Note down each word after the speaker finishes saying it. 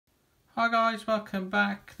Hi guys, welcome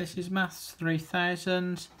back. This is Maths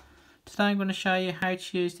 3000. Today I'm going to show you how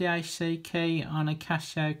to use the AC key on a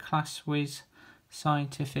Casio Classwiz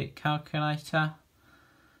scientific calculator.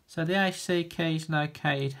 So the AC key is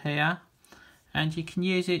located here and you can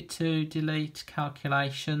use it to delete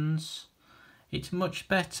calculations. It's much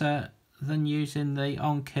better than using the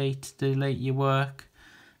on key to delete your work,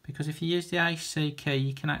 because if you use the AC key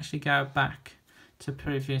you can actually go back to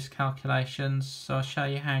previous calculations. So I'll show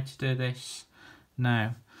you how to do this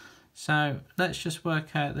now. So let's just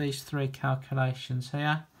work out these three calculations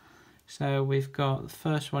here. So we've got, the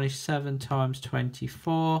first one is 7 times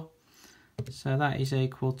 24, so that is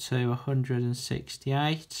equal to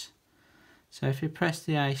 168. So if we press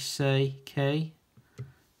the AC key,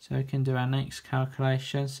 so we can do our next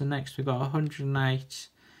calculation. So next we've got 108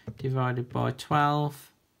 divided by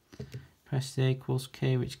 12. Press the equals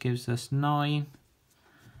key, which gives us 9.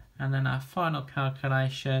 And then our final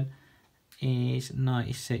calculation is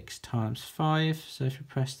 96 times 5. So if we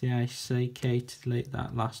press the AC key to delete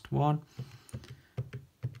that last one,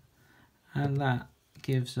 and that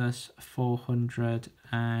gives us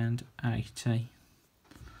 480.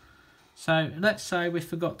 So let's say we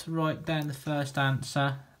forgot to write down the first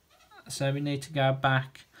answer, so we need to go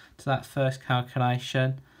back to that first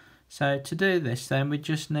calculation. So to do this then we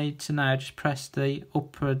just need to now just press the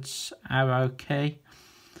upwards arrow key.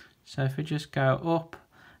 So if we just go up,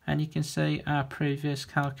 and you can see our previous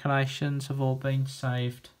calculations have all been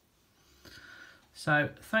saved. So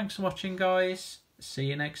thanks for watching guys, see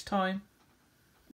you next time.